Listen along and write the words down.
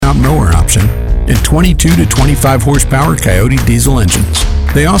22 to 25 horsepower Coyote diesel engines.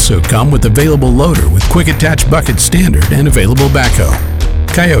 They also come with available loader with quick attach bucket standard and available backhoe.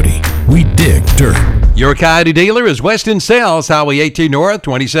 Coyote, we dig dirt. Your Coyote dealer is Weston Sales, Highway 18 North,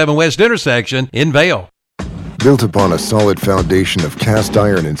 27 West intersection in Vale. Built upon a solid foundation of cast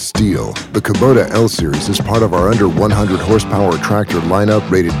iron and steel, the Kubota L-Series is part of our under 100 horsepower tractor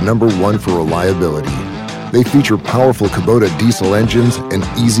lineup rated #1 for reliability. They feature powerful Kubota diesel engines and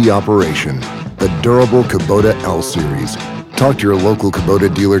easy operation. The durable Kubota L-Series. Talk to your local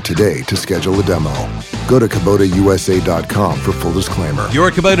Kubota dealer today to schedule a demo. Go to KubotaUSA.com for full disclaimer. Your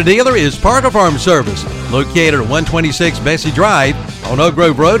Kubota dealer is Parker Farm Service, located at 126 Bessie Drive on Oak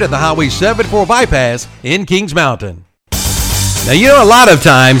Grove Road at the Highway 74 bypass in Kings Mountain. Now, you know, a lot of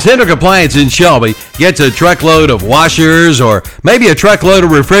times, Hendrick Appliance in Shelby gets a truckload of washers or maybe a truckload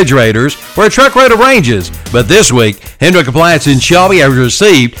of refrigerators or a truckload of ranges. But this week, Hendrick Appliance in Shelby has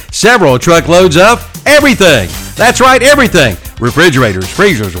received several truckloads of everything. That's right, everything. Refrigerators,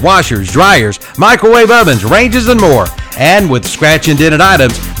 freezers, washers, dryers, microwave ovens, ranges, and more. And with scratch and dented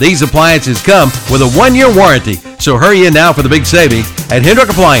items, these appliances come with a 1-year warranty. So hurry in now for the big savings at Hendrick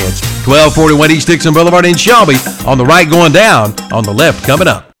Appliance, 1241 East Dixon Boulevard in Shelby, on the right going down, on the left coming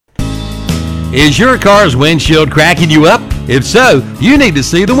up. Is your car's windshield cracking you up? If so, you need to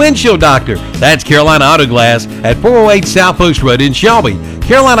see the windshield doctor. That's Carolina Auto Glass at 408 South Post Road in Shelby.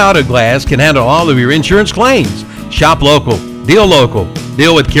 Carolina Auto Glass can handle all of your insurance claims. Shop local, deal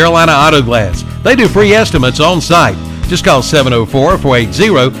with Carolina Auto Glass. They do free estimates on site. Just call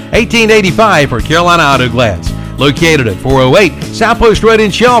 704-480-1885 for Carolina Auto Glass. Located at 408 South Post Road in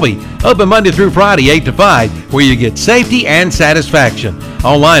Shelby. Open Monday through Friday, 8 to 5, where you get safety and satisfaction.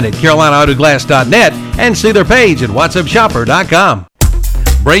 Online at CarolinaAutoGlass.net and see their page at WhatsAppShopper.com.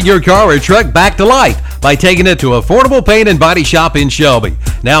 Bring your car or truck back to life by taking it to Affordable Paint and Body Shop in Shelby.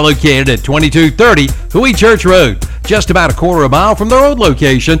 Now located at 2230 Huey Church Road, just about a quarter of a mile from their old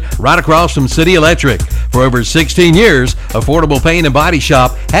location, right across from City Electric. For over 16 years, Affordable Paint and Body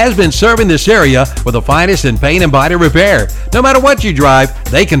Shop has been serving this area with the finest in paint and body repair. No matter what you drive,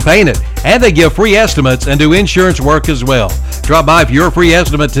 they can paint it. And they give free estimates and do insurance work as well. Drop by for your free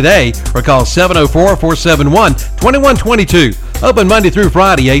estimate today or call 704-471-2122. Open Monday through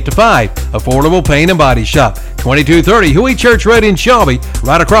Friday, 8 to 5. Affordable Paint and Body Shop, 2230 Huey Church Road in Shelby,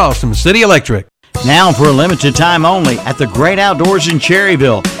 right across from City Electric. Now for a limited time only at the Great Outdoors in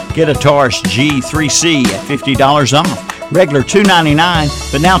Cherryville. Get a Taurus G3C at $50 off. Regular $299,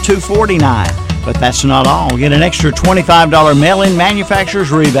 but now $249. But that's not all. Get an extra $25 mail-in manufacturer's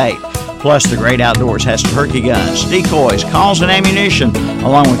rebate. Plus, the Great Outdoors has turkey guns, decoys, calls, and ammunition,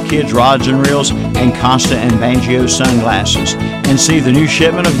 along with kids' rods and reels and Costa and Bangio sunglasses. And see the new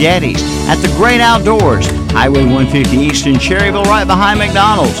shipment of Yetis at the Great Outdoors, Highway 150 East in Cherryville, right behind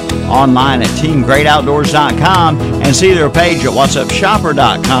McDonald's. Online at TeamGreatOutdoors.com and see their page at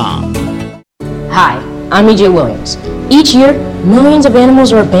WhatsAppShopper.com. Hi, I'm E.J. Williams. Each year, millions of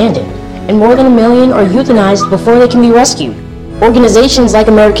animals are abandoned, and more than 1 million are euthanized before they can be rescued. Organizations like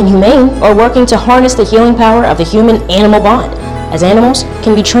American Humane are working to harness the healing power of the human-animal bond, as animals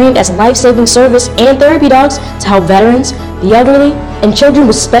can be trained as life-saving service and therapy dogs to help veterans, the elderly, and children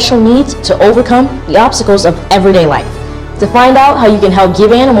with special needs to overcome the obstacles of everyday life. To find out how you can help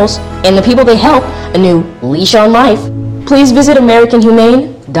give animals and the people they help a new leash on life, please visit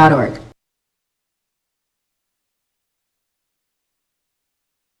AmericanHumane.org.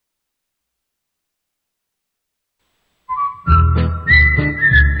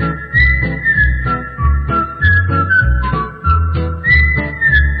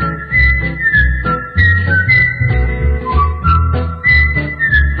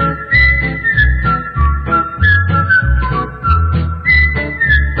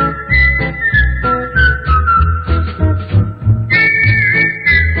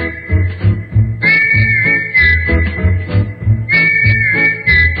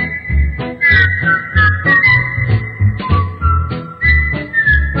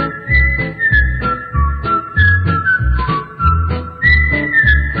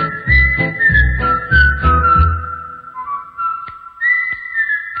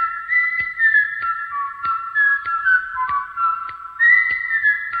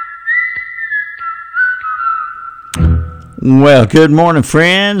 Well, good morning,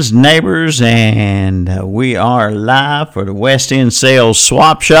 friends, neighbors, and we are live for the West End Sales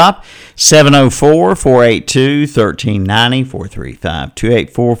Swap Shop, 704-482-1390,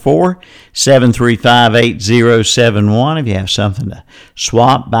 435-2844, 735-8071. If you have something to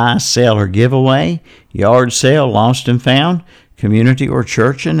swap, buy, sell, or give away, yard sale, lost and found, community or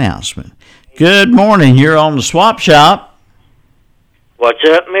church announcement. Good morning. You're on the Swap Shop. What's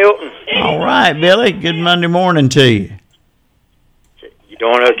up, Milton? All right, Billy. Good Monday morning to you. You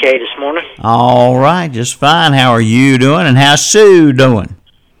doing okay this morning? All right, just fine. How are you doing, and how's Sue doing?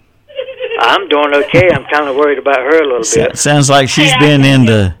 I'm doing okay. I'm kind of worried about her a little bit. Sounds like she's been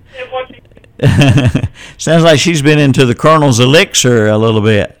into. Sounds like she's been into the Colonel's elixir a little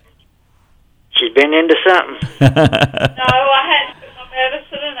bit. She's been into something. No, I hadn't took my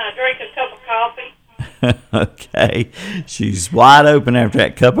medicine, and I drank a cup of coffee. Okay, she's wide open after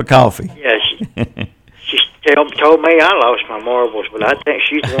that cup of coffee. Yeah, she told me I lost my marbles, but I think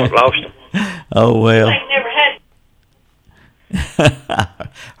she's the one that lost them. Oh, well. I never had.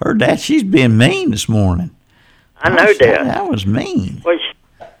 Heard that she's been mean this morning. I know that. That was mean. Well,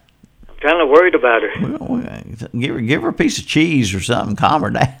 I'm kind of worried about her. Well, give her a piece of cheese or something. Calm her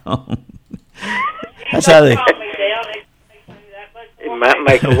down. That's how they. It might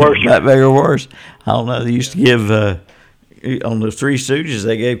make her worse. Might make her worse. I don't know. They used to give on the Three Stooges.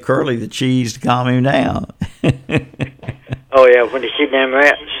 They gave Curly the cheese to calm him down. Oh yeah, when they see them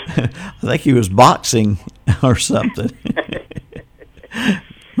rats. I think he was boxing or something.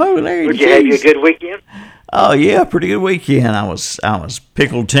 Would you have a good weekend? Oh yeah, pretty good weekend. I was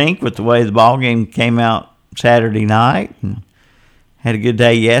pickled tink with the way the ball game came out Saturday night, and had a good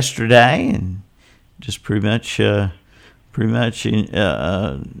day yesterday, and just pretty much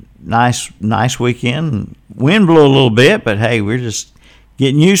nice weekend. Wind blew a little bit, but hey, we're just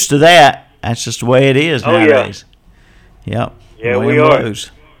getting used to that. That's just the way it is nowadays. Yep. Yeah, we are.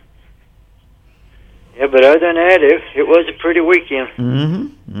 Blows. Yeah, but other than that, it was a pretty weekend.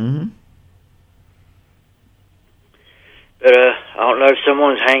 But I don't know if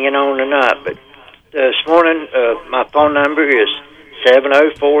someone's hanging on or not, but this morning my phone number is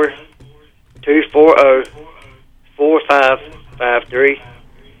 704-240-4553.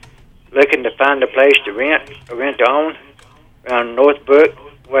 Looking to find a place to rent or rent to own around Northbrook,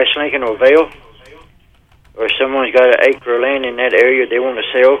 West Lincoln, or Vale. Or if someone's got an acre of land in that area they want to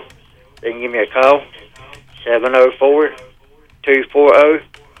sell, they can give me a call,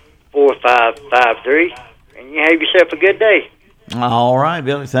 704-240-4553, and you have yourself a good day. All right,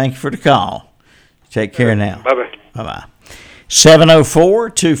 Billy. Thank you for the call. Take care now. Bye-bye. Bye-bye.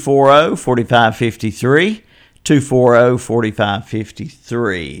 704-240-4553.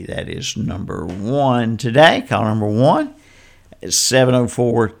 240-4553. That is number one today. Call number one is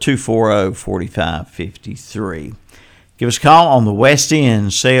 704-240-4553. Give us a call on the West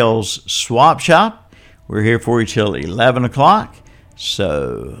End Sales Swap Shop. We're here for you till 11 o'clock.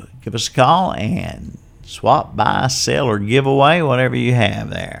 So give us a call and swap, buy, sell, or give away whatever you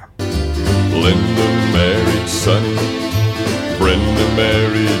have there. Linda married Sonny, Brenda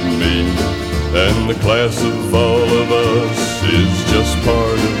married me, and the class of all of us is just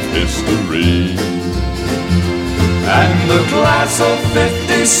part of history. And the class of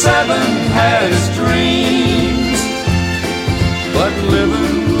 57 has dreams, but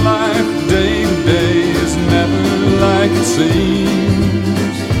living life day to day is never like it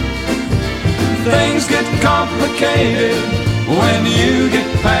seems. Things get complicated when you get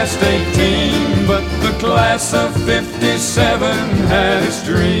past 18, but the class of 57 has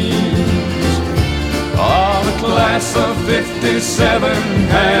dreams. Oh, the class of 57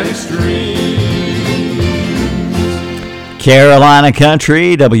 has dreams. Carolina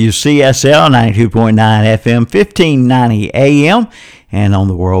Country, WCSL 92.9 FM, 1590 AM, and on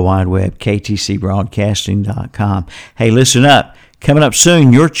the World Wide Web, ktcbroadcasting.com. Hey, listen up. Coming up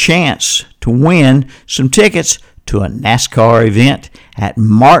soon, your chance to win some tickets to a NASCAR event at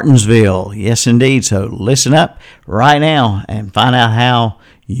Martinsville. Yes, indeed. So listen up right now and find out how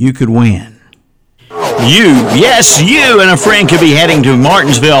you could win. You and a friend could be heading to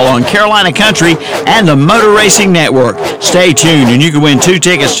Martinsville on Carolina Country and the Motor Racing Network. Stay tuned and you can win 2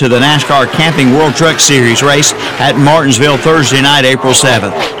 tickets to the NASCAR Camping World Truck Series race at Martinsville Thursday night, April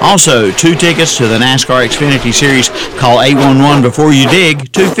 7th. Also, 2 tickets to the NASCAR Xfinity Series. Call 811 before you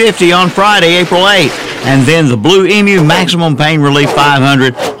dig, $250 on Friday, April 8th. And then the Blue Emu Maximum Pain Relief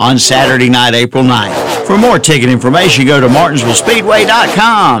 500 on Saturday night, April 9th. For more ticket information, go to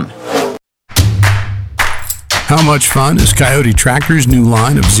martinsvillespeedway.com. How much fun is Coyote Tractor's new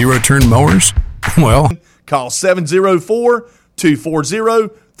line of zero-turn mowers? Well, call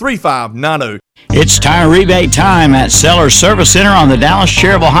 704-240-3590. It's tire rebate time at Sellers Service Center on the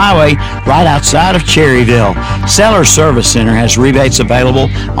Dallas-Cherryville Highway, right outside of Cherryville. Sellers Service Center has rebates available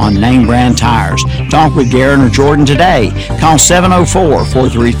on name brand tires. Talk with Garen or Jordan today. Call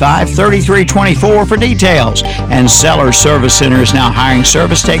 704-435-3324 for details. And Sellers Service Center is now hiring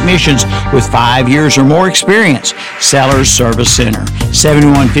service technicians with 5 years or more experience. Sellers Service Center,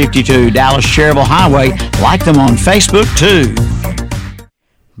 7152 Dallas-Cherryville Highway. Like them on Facebook, too.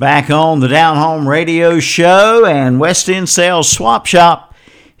 Back on the Down Home Radio Show and West End Sales Swap Shop,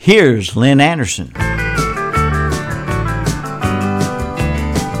 here's Lynn Anderson.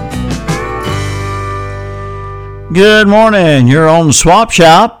 Good morning. You're on the Swap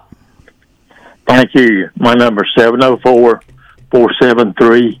Shop. Thank you. My number is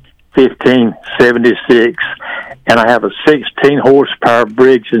 704-473-1576, and I have a 16-horsepower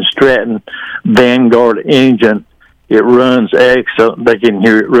Briggs & Stratton Vanguard engine. It runs excellent. They can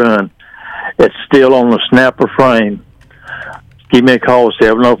hear it run. It's still on the snapper frame. Give me a call,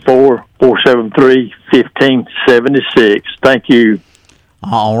 704-473-1576. Thank you.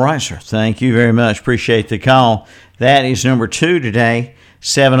 All right, sir. Thank you very much. Appreciate the call. That is number 2 today,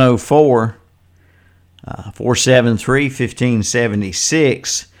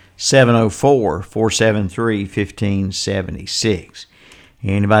 704-473-1576, 704-473-1576.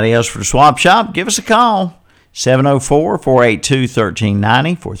 Anybody else for the Swap Shop, give us a call.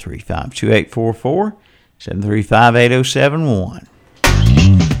 704-482-1390, 435-2844, 735-8071.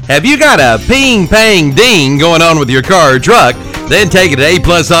 Have you got a ping, pang, ding going on with your car or truck? Then take it to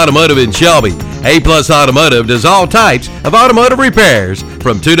A-Plus Automotive in Shelby. A-Plus Automotive does all types of automotive repairs,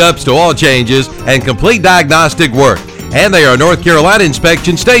 from tune-ups to oil changes and complete diagnostic work. And they are a North Carolina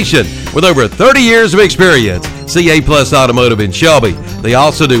inspection station with over 30 years of experience. See A-Plus Automotive in Shelby. They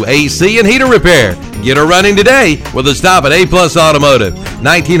also do AC and heater repair. Get her running today with a stop at A-Plus Automotive,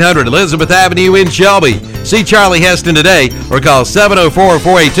 1900 Elizabeth Avenue in Shelby. See Charlie Heston today or call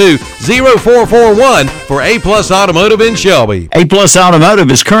 704-482-0441 for A-Plus Automotive in Shelby. A-Plus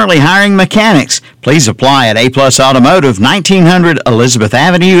Automotive is currently hiring mechanics. Please apply at A-Plus Automotive, 1900 Elizabeth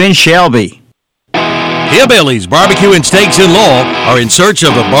Avenue in Shelby. Hillbillies Barbecue and Steaks in Lowell are in search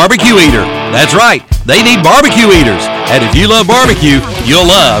of a barbecue eater. That's right, they need barbecue eaters. And if you love barbecue, you'll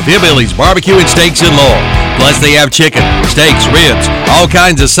love Hillbillies Barbecue and Steaks in Lowell. Plus, they have chicken, steaks, ribs, all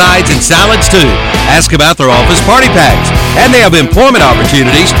kinds of sides and salads too. Ask about their office party packs. And they have employment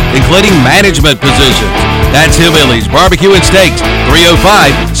opportunities, including management positions. That's Hillbillies Barbecue and Steaks,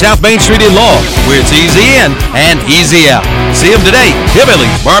 305 South Main Street in Lowell, where it's easy in and easy out. See them today,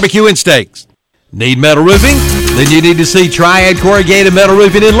 Hillbillies Barbecue and Steaks. Need metal roofing? Then you need to see Triad Corrugated Metal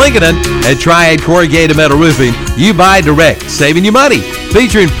Roofing in Lincoln. At Triad Corrugated Metal Roofing, you buy direct, saving you money.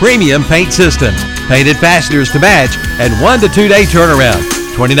 Featuring premium paint systems, painted fasteners to match, and 1 to 2 day turnaround.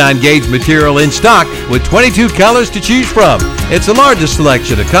 29-gauge material in stock with 22 colors to choose from. It's the largest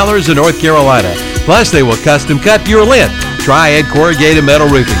selection of colors in North Carolina. Plus, they will custom cut your lint. Triad Corrugated Metal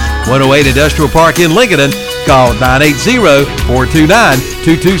Roofing, 108 Industrial Park in Lincoln. Call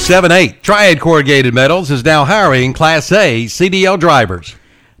 980-429-2278. Triad Corrugated Metals is now hiring Class A CDL drivers.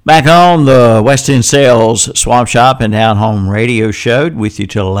 Back on the West End Sales Swap Shop and Down Home Radio Show with you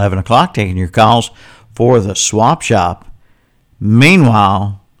till 11 o'clock, taking your calls for the Swap Shop.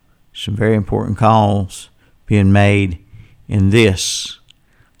 Meanwhile, some very important calls being made in this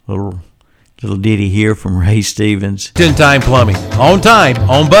little ditty here from Ray Stevens. 10-Time Plumbing. On time,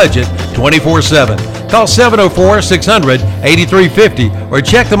 on budget, 24/7. Call 704-600-8350 or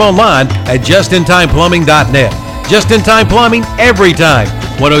check them online at justintimeplumbing.net. Just in Time Plumbing every time.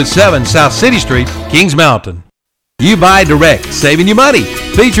 107 South City Street, Kings Mountain. You buy direct, saving you money.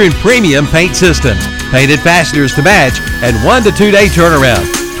 Featuring premium paint systems, painted fasteners to match, and 1 to 2 day turnaround.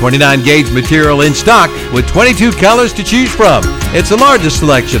 29-gauge material in stock with 22 colors to choose from. It's the largest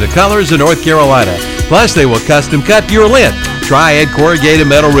selection of colors in North Carolina. Plus, they will custom cut your lint. Triad Corrugated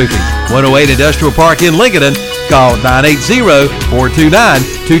Metal Roofing, 108 Industrial Park in Lincoln. Call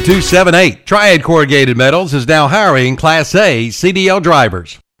 980-429-2278. Triad Corrugated Metals is now hiring Class A CDL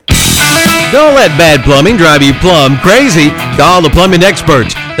drivers. Don't let bad plumbing drive you plumb crazy. Call the plumbing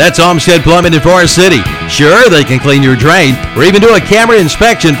experts. That's Olmsted Plumbing in Forest City. Sure, they can clean your drain or even do a camera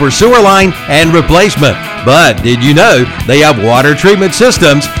inspection for sewer line and replacement. But did you know they have water treatment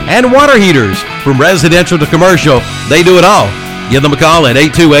systems and water heaters? From residential to commercial, they do it all. Give them a call at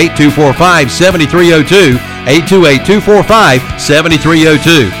 828-245-7302,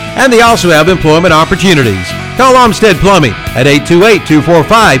 828-245-7302. And they also have employment opportunities. Call Olmsted Plumbing at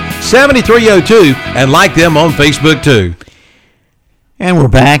 828-245-7302 and like them on Facebook too. And we're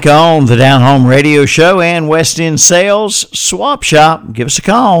back on the Down Home Radio Show and West End Sales Swap Shop. Give us a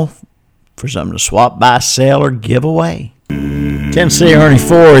call for something to swap, buy, sell, or give away. Tennessee Ernie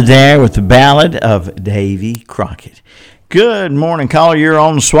Ford there with the ballad of Davy Crockett. Good morning, caller. You're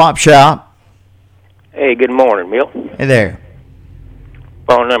on the Swap Shop. Hey, good morning, Milton. Hey there.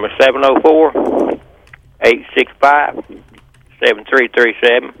 Phone number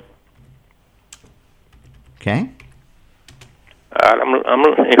 704-865-7337. Okay.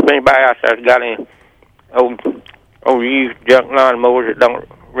 If anybody else has got any old used junk lawn mowers that don't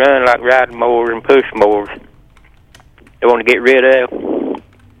run like riding mowers and push mowers. They want to get rid of.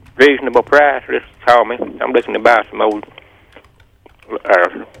 Reasonable price, just call me. I'm looking to buy some old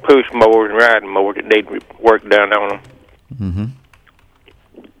push mowers and riding mowers that need work done on them.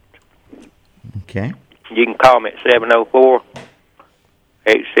 Okay. You can call me at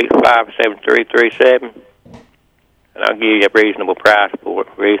 704-865-7337, and I'll give you a reasonable price for it.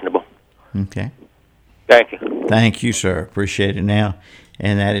 Reasonable. Okay. Thank you. Thank you, sir. Appreciate it now.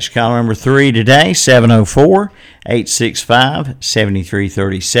 And that is call number 3 today,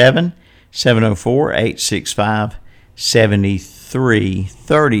 704-865-7337,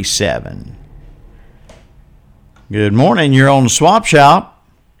 704-865-7337. Good morning. You're on the Swap Shop.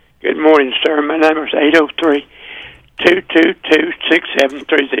 Good morning, sir. My number is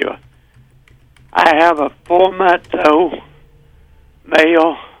 803-222-6730. I have a 4-month-old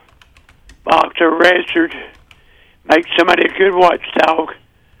male boxer registered. Make somebody a good watchdog.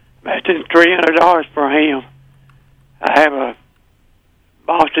 Less than $300 for him. I have a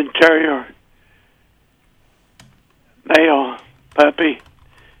Boston Terrier male puppy.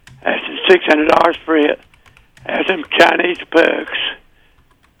 That's $600 for it. I have some Chinese pugs.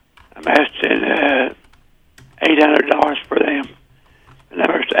 I'm asking $800 for them. The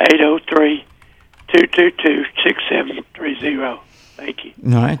number is 803-222-6730. Thank you.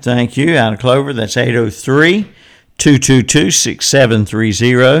 All right, thank you. Out of Clover, that's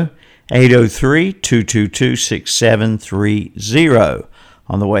 803-222-6730, 803-222-6730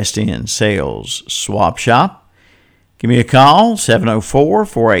 on the West End Sales Swap Shop. Give me a call,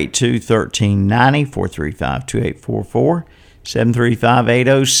 704-482-1390, 435-2844,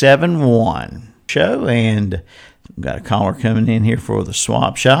 735-8071. Show, and we've got a caller coming in here for the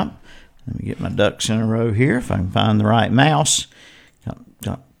Swap Shop. Let me get my ducks in a row here if I can find the right mouse.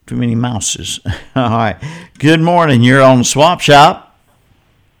 Got too many mouses. All right. Good morning. You're on the Swap Shop.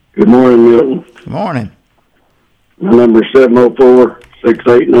 Good morning, Milton. Good morning. My number is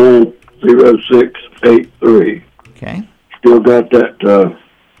 704-689-0683. Okay. Still got that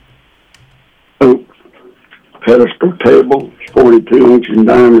oak pedestal table. It's 42 inches in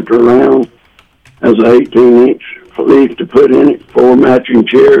diameter round. Has an 18-inch leaf to put in it. 4 matching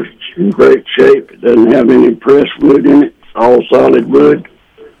chairs. It's in great shape. It doesn't have any pressed wood in it. It's all solid wood.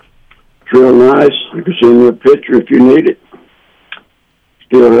 It's real nice. I can send you a picture if you need it.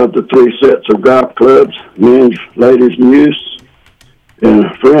 Still have the 3 sets of golf clubs, men's, ladies' and youth. And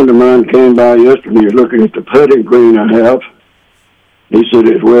a friend of mine came by yesterday. He was looking at the putting green I have. He said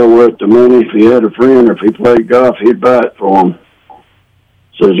it's well worth the money. If he had a friend or if he played golf, he'd buy it for him.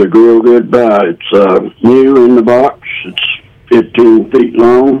 So it's a real good buy. It's new in the box. It's 15 feet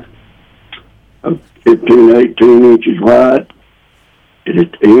long, 15, 18 inches wide. And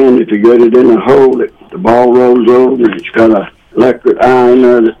at the end, if you get it in a hole, the ball rolls over, and it's got an electric eye in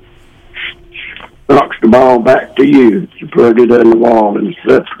there that knocks the ball back to you. You plug it in the wall, and it's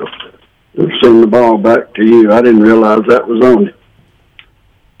electrical. It'll send the ball back to you. I didn't realize that was on it.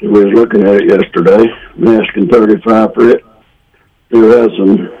 We was looking at it yesterday. I'm asking $35 for it. Still has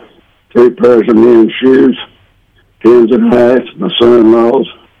some 3 pairs of men's shoes, 10s and halves, my son-in-law's.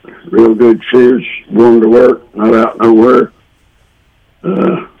 Real good shoes, going to work, not out nowhere.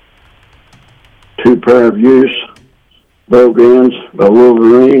 2 pair of use Brogans by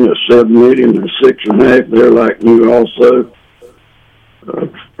Wolverine, a 7 medium and a 6.5. They're like new also.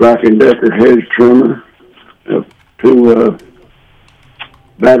 Black & Decker hedge trimmer. 2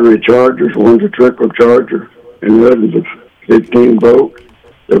 battery chargers. One's a trickle charger, and the other's a 15 volt.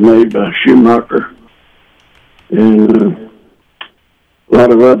 They're made by Schumacher. And a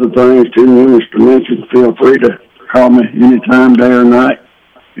lot of other things too numerous to mention. Feel free to call me anytime, day or night.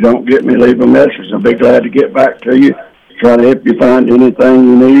 If you don't get me, leave a message. I'll be glad to get back to you. Try to help you find anything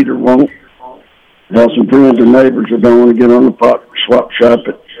you need or want. I have some friends and neighbors that don't want to get on the swap shop.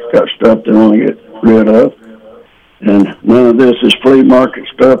 It's got stuff they want to get rid of. And none of this is flea market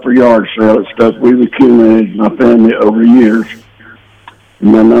stuff or yard sale. It's stuff we've accumulated in my family over years.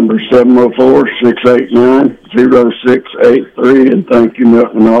 And my number is 704-689-0683. And thank you,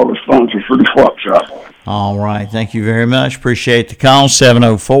 Milton, and all the sponsors for the swap shop. All right. Thank you very much. Appreciate the call.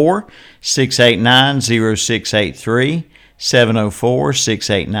 704-689-0683.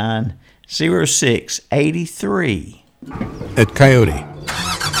 704-689-0683. At Coyote,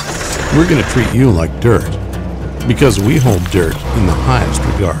 we're going to treat you like dirt because we hold dirt in the highest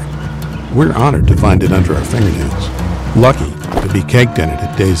regard. We're honored to find it under our fingernails, lucky to be caked in it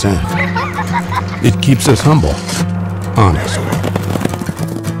at day's end. It keeps us humble, honest.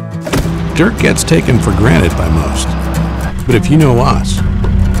 Dirt gets taken for granted by most, but if you know us,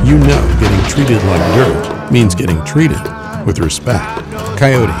 you know getting treated like dirt means getting treated with respect.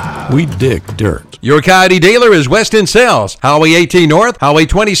 Coyote, we dig dirt. Your Coyote dealer is Weston Sales, Highway 18 North, Highway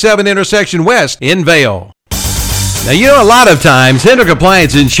 27 intersection west in Vale. Now, you know, a lot of times, Hendrick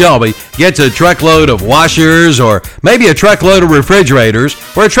Appliance in Shelby gets a truckload of washers or maybe a truckload of refrigerators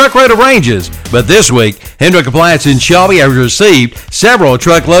or a truckload of ranges. But this week, Hendrick Appliance in Shelby has received several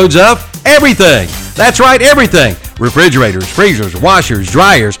truckloads of everything. That's right, everything. Refrigerators, freezers, washers,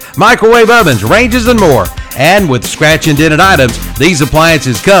 dryers, microwave ovens, ranges, and more. And with scratch and dented items, these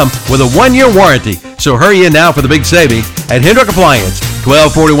appliances come with a 1-year warranty. So hurry in now for the big savings at Hendrick Appliance,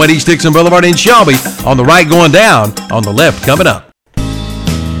 1241 East Dixon Boulevard in Shelby, on the right going down, on the left coming up.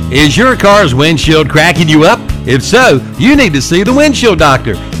 Is your car's windshield cracking you up? If so, you need to see the windshield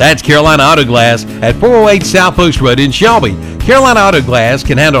doctor. That's Carolina Auto Glass at 408 South Post Road in Shelby. Carolina Auto Glass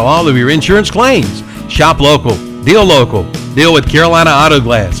can handle all of your insurance claims. Shop local, deal with Carolina Auto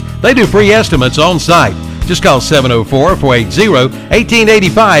Glass. They do free estimates on site. Just call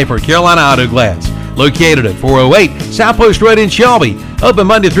 704-480-1885 for Carolina Auto Glass. Located at 408 South Post Road in Shelby. Open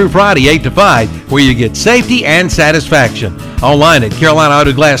Monday through Friday, 8 to 5, where you get safety and satisfaction. Online at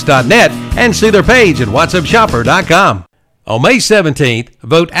CarolinaAutoGlass.net and see their page at WhatsAppShopper.com. On May 17th,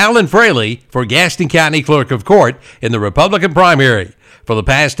 vote Alan Fraley for Gaston County Clerk of Court in the Republican primary. For the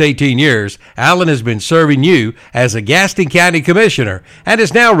past 18 years, Alan has been serving you as a Gaston County Commissioner and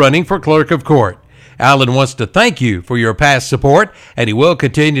is now running for Clerk of Court. Alan wants to thank you for your past support, and he will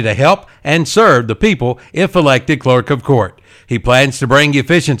continue to help and serve the people if elected Clerk of Court. He plans to bring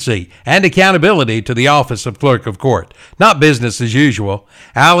efficiency and accountability to the office of Clerk of Court, not business as usual.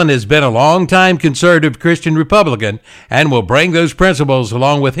 Alan has been a longtime conservative Christian Republican and will bring those principles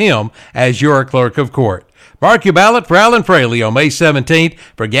along with him as your Clerk of Court. Mark your ballot for Alan Fraley on May 17th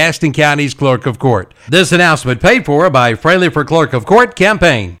for Gaston County's Clerk of Court. This announcement paid for by Fraley for Clerk of Court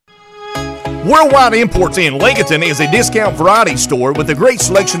campaign. Worldwide Imports in Lincoln is a discount variety store with a great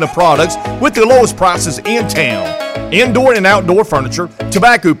selection of products with the lowest prices in town. Indoor and outdoor furniture,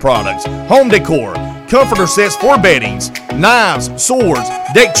 tobacco products, home decor, comforter sets for beddings, knives, swords,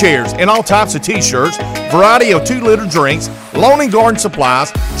 deck chairs, and all types of t-shirts, variety of 2-liter drinks, lawn and garden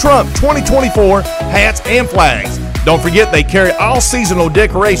supplies, Trump 2024 hats and flags. Don't forget they carry all seasonal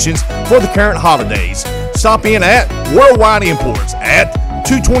decorations for the current holidays. Stop in at Worldwide Imports at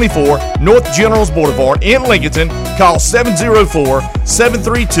 224 North Generals Boulevard in Lincoln. Call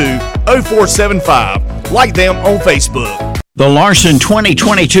 704-732-0475. Like them on Facebook. The Larson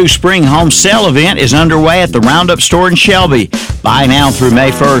 2022 Spring Home Sale event is underway at the Roundup store in Shelby. Buy now through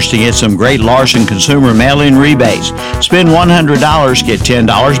May 1st to get some great Larson consumer mail-in rebates. Spend $100, get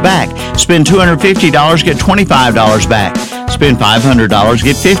 $10 back. Spend $250, get $25 back. Spend $500,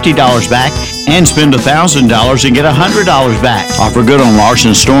 get $50 back. And spend $1,000 and get $100 back. Offer good on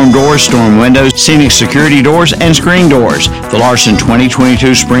Larson storm doors, storm windows, scenic security doors, and screen doors. The Larson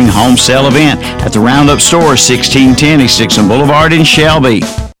 2022 Spring Home Sale event at the Roundup store, 1610 East Dixon Boulevard in Shelby.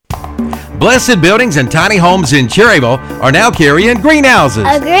 Blessed Buildings and Tiny Homes in Cherryville are now carrying greenhouses.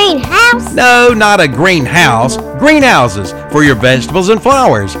 A greenhouse? No, not a greenhouse. Greenhouses for your vegetables and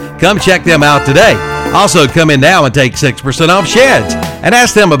flowers. Come check them out today. Also, come in now and take 6% off sheds. And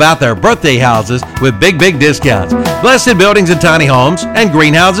ask them about their birthday houses with big discounts. Blessed Buildings and Tiny Homes and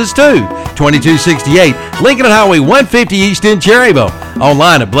greenhouses too. 2268 Lincoln Highway 150 East in Cherryville.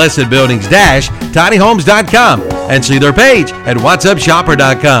 Online at blessedbuildings-tinyhomes.com and see their page at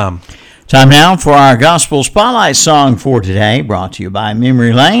whatsuppshopper.com. Time now for our Gospel Spotlight song for today, brought to you by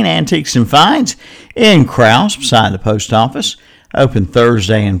Memory Lane Antiques and Finds in Krause, beside the post office. Open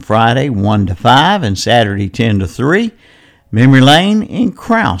Thursday and Friday, 1 to 5, and Saturday, 10 to 3. Memory Lane in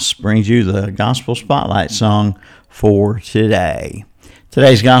Krause brings you the Gospel Spotlight song for today.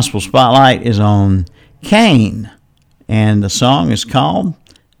 Today's Gospel Spotlight is on Cain, and the song is called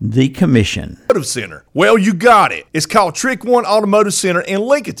The Commission. Automotive Center. Well, you got it. It's called Trick One Automotive Center in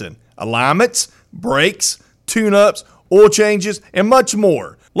Lincoln. Alignments, brakes, tune-ups, oil changes, and much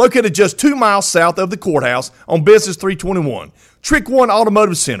more. Located just 2 miles south of the courthouse on Business 321. Trick One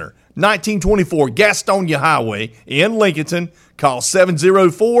Automotive Center, 1924 Gastonia Highway in Lincoln. Call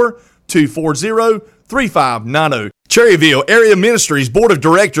 704-240-3590. Cherryville Area Ministries Board of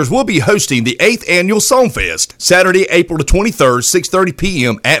Directors will be hosting the 8th Annual Songfest, Saturday, April the 23rd, 6:30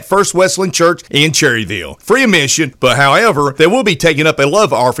 p.m. at First Wesleyan Church in Cherryville. Free admission, but however, they will be taking up a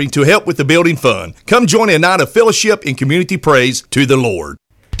love offering to help with the building fund. Come join a night of fellowship and community praise to the Lord.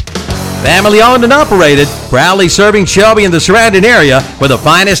 Family owned and operated, proudly serving Shelby and the surrounding area with the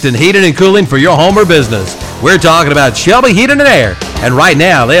finest in heating and cooling for your home or business. We're talking about Shelby Heating and Air, and right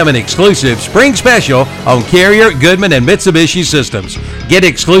now they have an exclusive spring special on Carrier, Goodman, and Mitsubishi systems. Get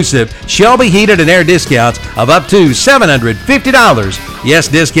exclusive Shelby heated and air discounts of up to $750. Yes,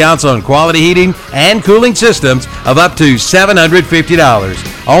 discounts on quality heating and cooling systems of up to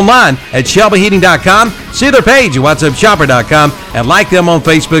 $750. Online at shelbyheating.com. See their page at whatsupshopper.com and like them on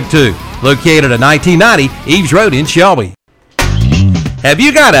Facebook too. Located at 1990 Eves Road in Shelby. Have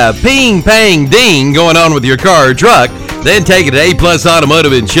you got a ping, pang, ding going on with your car or truck? Then take it to A-Plus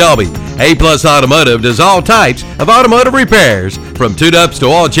Automotive in Shelby. A-Plus Automotive does all types of automotive repairs, from tune-ups to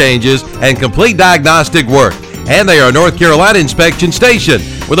oil changes and complete diagnostic work. And they are a North Carolina inspection station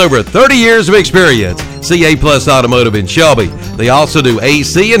with over 30 years of experience. See A-Plus Automotive in Shelby. They also do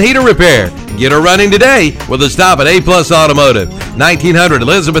AC and heater repair. Get her running today with a stop at A-Plus Automotive, 1900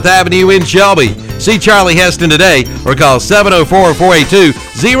 Elizabeth Avenue in Shelby. See Charlie Heston today or call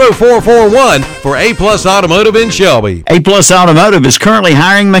 704-482-0441 for A-Plus Automotive in Shelby. A-Plus Automotive is currently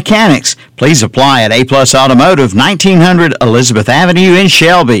hiring mechanics. Please apply at A-Plus Automotive, 1900 Elizabeth Avenue in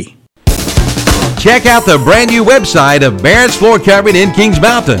Shelby. Check out the brand new website of Barrett's Floor Covering in Kings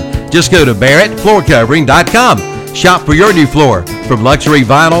Mountain. Just go to barrettfloorcovering.com. Shop for your new floor. From luxury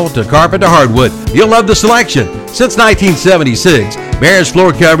vinyl to carpet to hardwood, you'll love the selection. Since 1976, Barrett's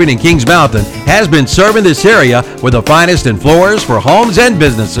Floor Covering in Kings Mountain has been serving this area with the finest in floors for homes and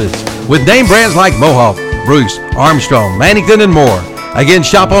businesses. With name brands like Mohawk, Bruce, Armstrong, Mannington, and more. Again,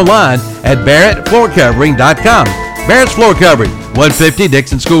 shop online at barrettfloorcovering.com. Barrett's Floor Covering, 150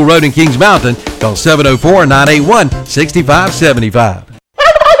 Dixon School Road in Kings Mountain. Call 704-981-6575.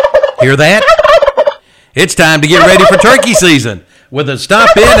 Hear that? It's time to get ready for turkey season with a stop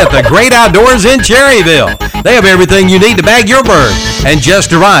in at the Great Outdoors in Cherryville. They have everything you need to bag your bird. And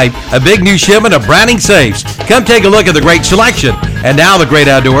just arrived, a big new shipment of Browning safes. Come take a look at the great selection. And now the Great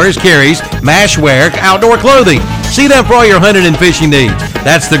Outdoors carries Mashwear outdoor clothing. See them for all your hunting and fishing needs.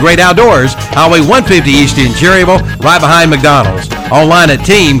 That's the Great Outdoors, Highway 150 East in Cherryville, right behind McDonald's. Online at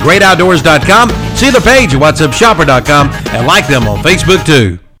teamgreatoutdoors.com. See the page at whatsupshopper.com and like them on Facebook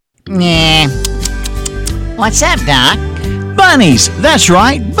too. Nah. What's up, Doc? Bunnies! That's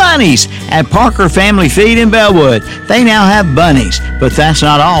right, bunnies! At Parker Family Feed in Bellwood. They now have bunnies, but that's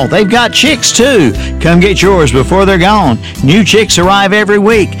not all. They've got chicks, too. Come get yours before they're gone. New chicks arrive every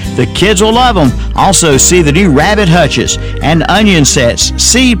week. The kids will love them. Also, see the new rabbit hutches and onion sets,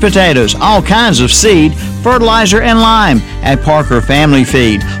 seed potatoes, all kinds of seed, fertilizer, and lime at Parker Family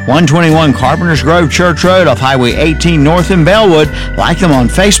Feed. 121 Carpenters Grove Church Road off Highway 18 North in Bellwood. Like them on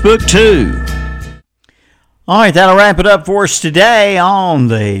Facebook, too. All right, that'll wrap it up for us today on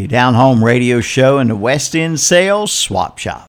the Down Home Radio Show and the West End Sales Swap Shop.